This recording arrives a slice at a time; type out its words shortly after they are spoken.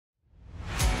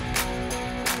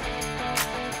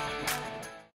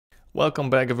Welcome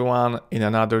back everyone in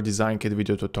another DesignKit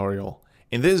video tutorial.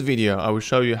 In this video I will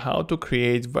show you how to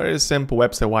create very simple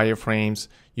website wireframes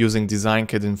using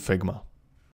DesignKit in Figma.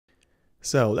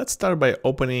 So let's start by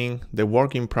opening the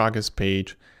work in progress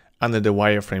page under the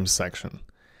wireframe section.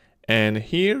 And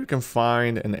here you can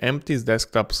find an empty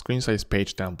desktop screen size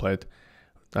page template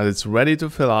that is ready to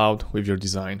fill out with your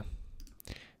design.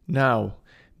 Now,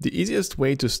 the easiest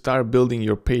way to start building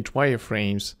your page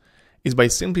wireframes is by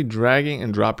simply dragging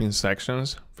and dropping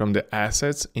sections from the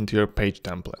assets into your page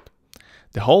template.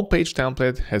 The whole page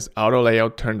template has auto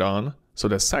layout turned on, so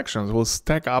the sections will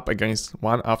stack up against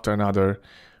one after another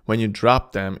when you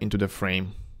drop them into the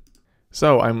frame.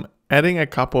 So I'm adding a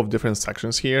couple of different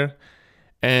sections here,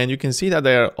 and you can see that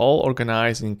they are all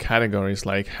organized in categories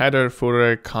like header,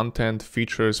 footer, content,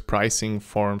 features, pricing,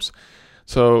 forms.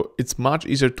 So it's much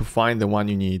easier to find the one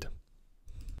you need.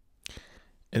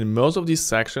 And most of these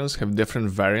sections have different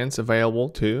variants available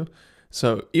too.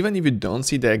 So even if you don't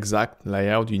see the exact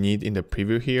layout you need in the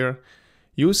preview here,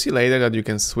 you'll see later that you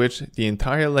can switch the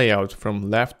entire layout from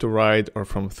left to right or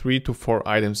from 3 to 4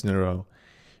 items in a row.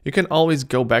 You can always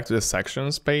go back to the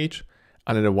sections page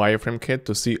under the wireframe kit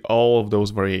to see all of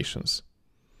those variations.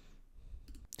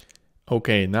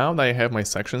 Okay, now that I have my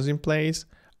sections in place,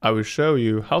 I will show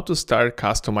you how to start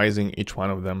customizing each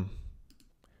one of them.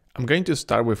 I'm going to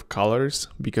start with colors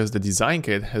because the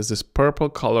DesignKit has this purple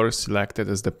color selected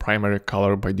as the primary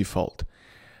color by default.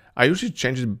 I usually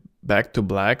change it back to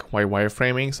black while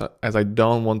wireframing as I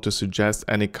don't want to suggest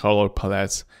any color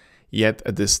palettes yet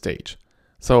at this stage.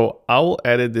 So I will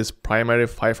edit this primary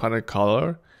 500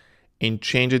 color and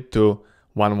change it to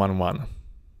 111.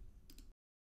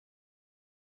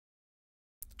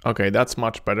 Okay, that's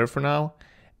much better for now.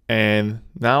 And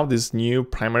now this new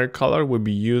primary color will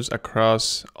be used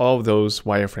across all of those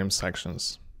wireframe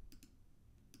sections.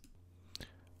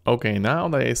 Okay, now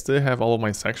that I still have all of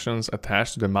my sections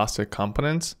attached to the master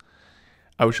components,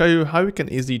 I will show you how you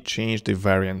can easily change the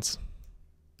variants.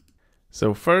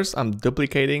 So first, I'm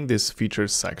duplicating this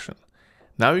features section.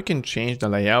 Now you can change the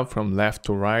layout from left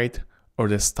to right or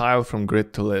the style from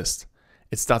grid to list.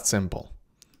 It's that simple.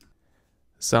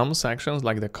 Some sections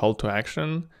like the call to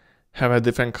action have a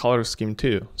different color scheme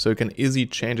too, so you can easily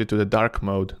change it to the dark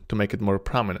mode to make it more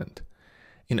prominent.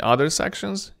 In other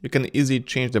sections, you can easily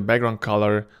change the background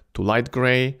color to light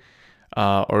gray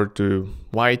or to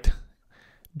white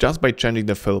just by changing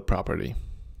the fill property.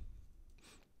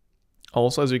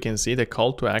 Also, as you can see, the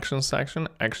call to action section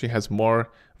actually has more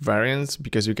variants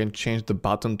because you can change the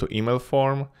button to email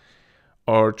form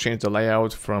or change the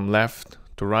layout from left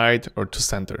to right or to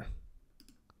center.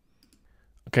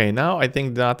 Okay, now I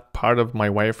think that part of my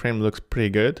wireframe looks pretty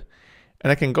good,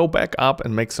 and I can go back up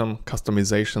and make some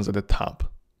customizations at the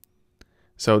top.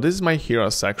 So this is my hero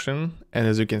section, and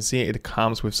as you can see, it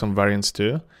comes with some variants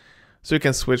too. So you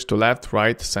can switch to left,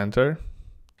 right, center.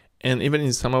 And even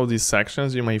in some of these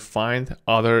sections, you may find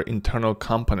other internal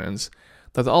components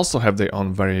that also have their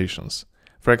own variations.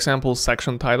 For example,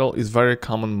 section title is a very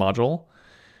common module,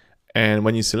 and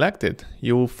when you select it,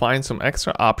 you will find some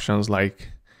extra options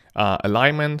like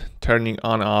alignment, turning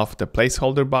on off the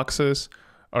placeholder boxes,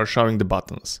 or showing the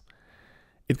buttons.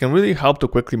 It can really help to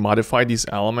quickly modify these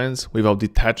elements without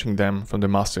detaching them from the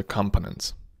master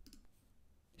components.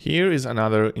 Here is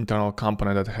another internal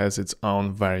component that has its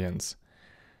own variants.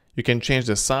 You can change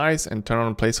the size and turn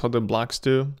on placeholder blocks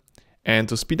too. And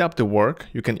to speed up the work,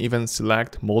 you can even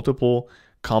select multiple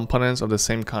components of the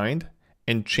same kind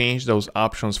and change those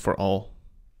options for all.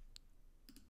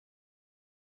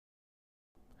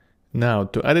 Now,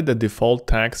 to edit the default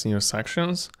text in your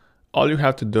sections, all you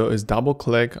have to do is double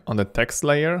click on the text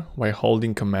layer while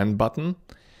holding Command button,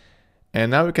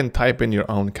 and now you can type in your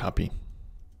own copy.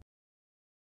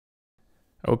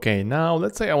 Okay, now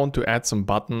let's say I want to add some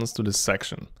buttons to this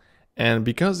section, and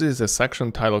because this is a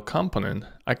section title component,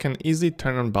 I can easily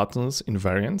turn on buttons in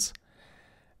variants.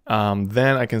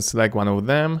 Then I can select one of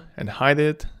them and hide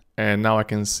it, and now I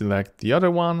can select the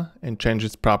other one and change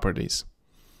its properties.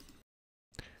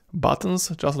 Buttons,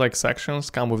 just like sections,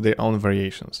 come with their own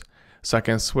variations. So I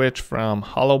can switch from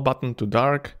hollow button to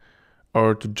dark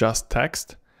or to just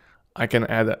text. I can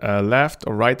add a left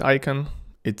or right icon.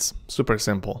 It's super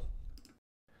simple.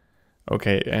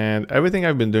 Okay, and everything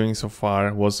I've been doing so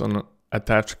far was on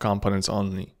attached components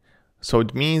only. So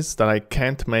it means that I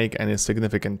can't make any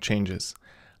significant changes.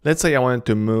 Let's say I wanted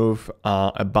to move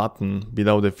a button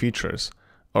below the features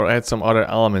or add some other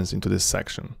elements into this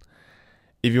section.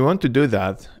 If you want to do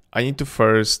that, I need to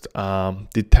first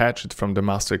detach it from the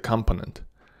master component.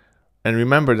 And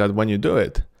remember that when you do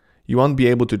it, you won't be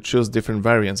able to choose different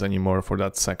variants anymore for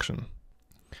that section.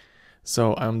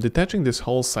 So I'm detaching this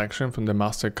whole section from the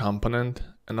master component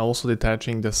and also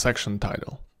detaching the section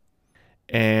title.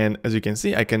 And as you can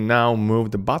see, I can now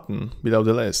move the button below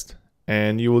the list.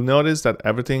 And you will notice that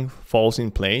everything falls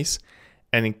in place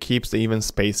and it keeps the even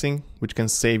spacing, which can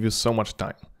save you so much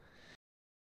time.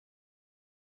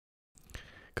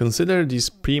 Consider these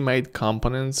pre-made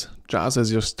components just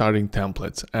as your starting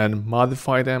templates and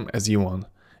modify them as you want.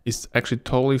 It's actually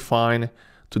totally fine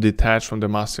to detach from the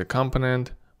master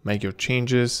component, make your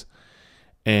changes,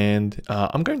 and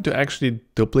I'm going to actually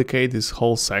duplicate this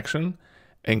whole section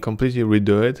and completely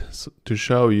redo it to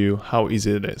show you how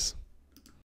easy it is.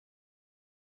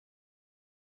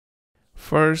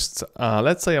 First,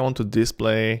 let's say I want to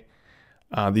display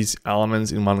these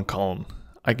elements in one column.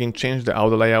 I can change the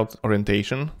auto layout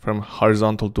orientation from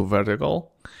horizontal to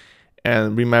vertical,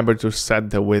 and remember to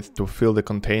set the width to fill the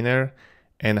container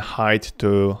and height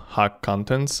to hug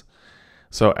contents,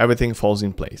 so everything falls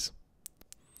in place.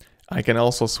 I can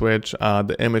also switch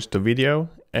the image to video,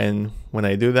 and when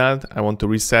I do that, I want to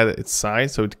reset its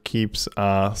size so it keeps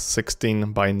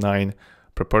 16:9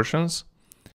 proportions.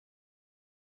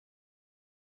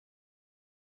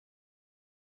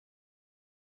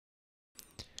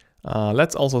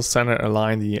 Let's also center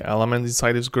align the element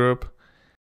inside this group.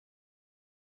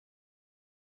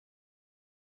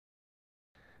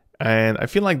 And I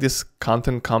feel like this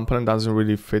content component doesn't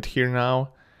really fit here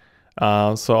now.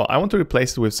 So I want to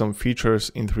replace it with some features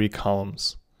in 3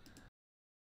 columns.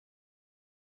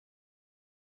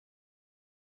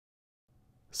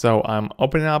 So I'm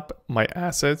opening up my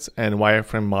assets and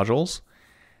wireframe modules.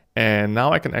 And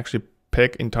now I can actually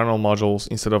pick internal modules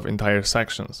instead of entire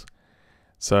sections.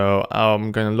 So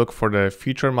I'm going to look for the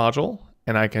feature module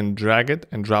and I can drag it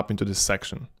and drop into this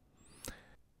section.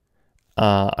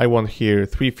 I want here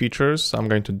 3 features. So I'm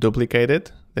going to duplicate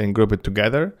it, then group it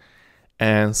together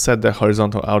and set the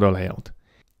horizontal auto layout.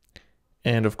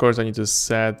 And of course I need to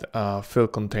set a fill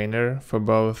container for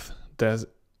both the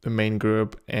main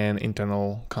group and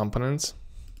internal components.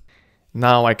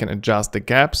 Now I can adjust the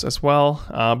gaps as well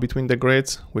between the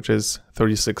grids, which is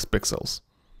 36 pixels.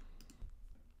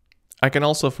 I can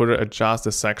also further adjust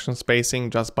the section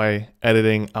spacing just by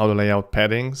editing auto layout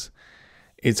paddings.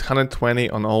 It's 120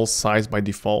 on all sides by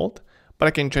default, but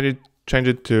I can change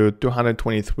it to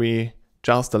 223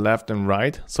 just the left and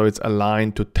right, so it's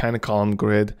aligned to 10 column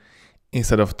grid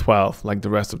instead of 12 like the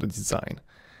rest of the design.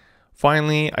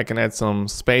 Finally, I can add some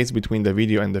space between the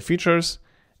video and the features,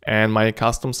 and my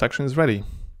custom section is ready.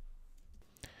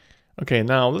 Okay,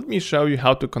 now let me show you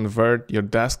how to convert your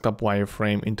desktop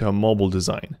wireframe into a mobile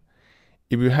design.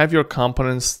 If you have your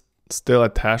components still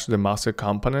attached to the master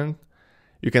component,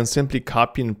 you can simply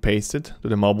copy and paste it to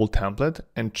the mobile template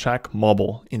and check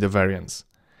mobile in the variants.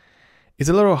 It's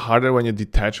a little harder when you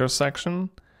detach your section,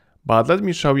 but let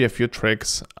me show you a few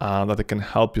tricks that can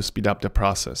help you speed up the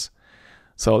process.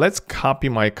 So let's copy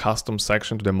my custom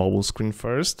section to the mobile screen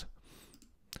first.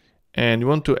 And you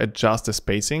want to adjust the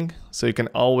spacing, so you can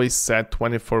always set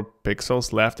 24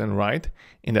 pixels left and right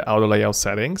in the auto layout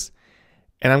settings.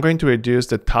 And I'm going to reduce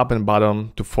the top and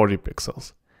bottom to 40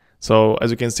 pixels. So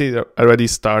as you can see, it already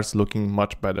starts looking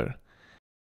much better.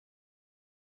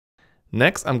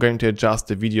 Next, I'm going to adjust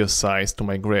the video size to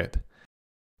my grid.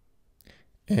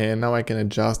 And now I can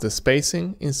adjust the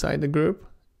spacing inside the group.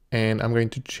 And I'm going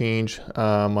to change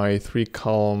my 3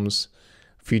 columns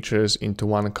features into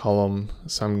 1 column.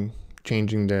 So I'm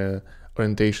changing the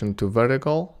orientation to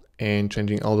vertical and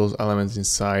changing all those elements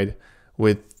inside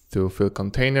width to fill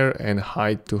container and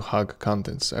height to hug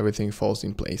contents. Everything falls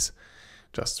in place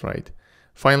just right.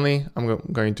 Finally, I'm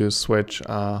going to switch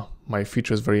my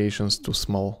features variations to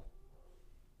small.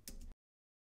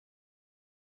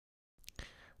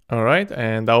 All right,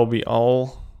 and that will be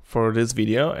all for this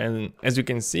video. And as you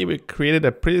can see, we created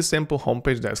a pretty simple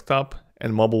homepage desktop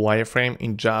and mobile wireframe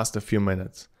in just a few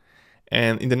minutes.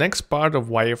 And in the next part of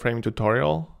wireframe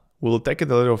tutorial, we'll take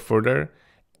it a little further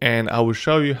and I will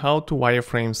show you how to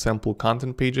wireframe sample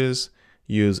content pages,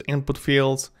 use input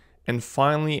fields, and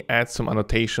finally add some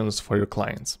annotations for your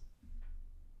clients.